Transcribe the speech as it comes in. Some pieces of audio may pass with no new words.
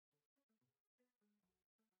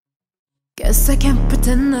Guess I can't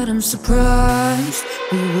pretend that I'm surprised.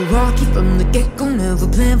 We were rocky from the get-go, never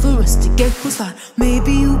planned for us to get close. Thought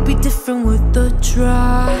maybe you'd be different with the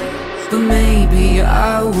drive, but maybe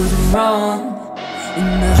I was wrong.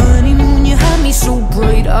 In the honeymoon you had me so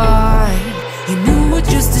bright-eyed. You knew what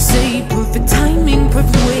just to say, perfect timing,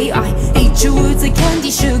 perfect way. I ate your words like candy,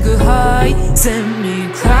 sugar high. Sent me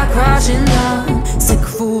crashing down, sick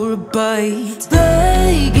for a bite.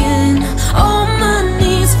 Begging on my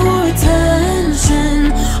knees for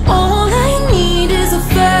attention. All I need is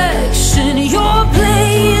affection. You're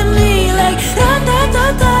playing me like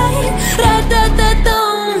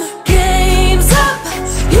da-da-da-da-da-da-da-dum. Game's up,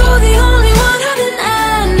 you're the only one having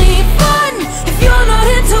any fun. If you're not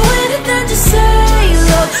into it, then just say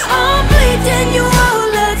love. I'm bleeding you out,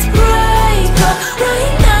 let's break up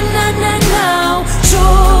right now.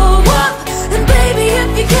 Show up, and baby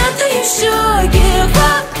if you can't then you should give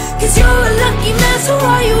up. Cause you're a lucky man, so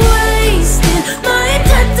why you wasting my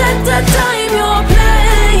time? You're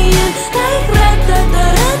playing like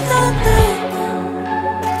ra-da-da-da-da-da.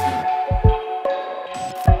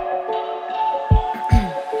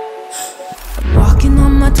 I'm walking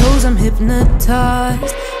on my toes, I'm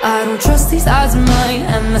hypnotized. I don't trust these eyes of mine.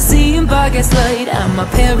 Am I seeing by gaslight? Am I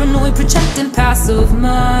paranoid, projecting passive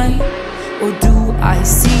mind? Or do I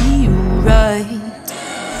see you right?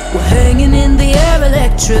 We're hanging in the air,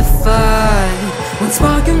 electrified. When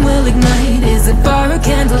sparking will ignite, is it fire or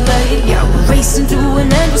candlelight? Yeah, we're racing to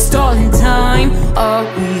an end, we're stalling time. Are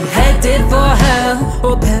we headed for hell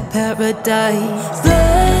or paradise?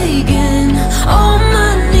 Begging on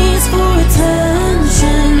my knees for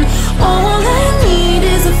attention. All I need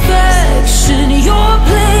is affection. You're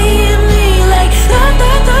playing me like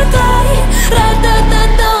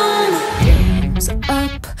da-da-da-da-da-da-da-dum. Game's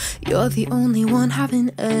up, you're the only one having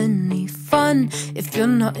any fun. If you're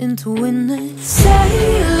not into winning,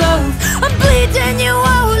 say love. I'm bleeding you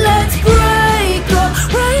out, let's break up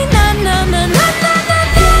right now.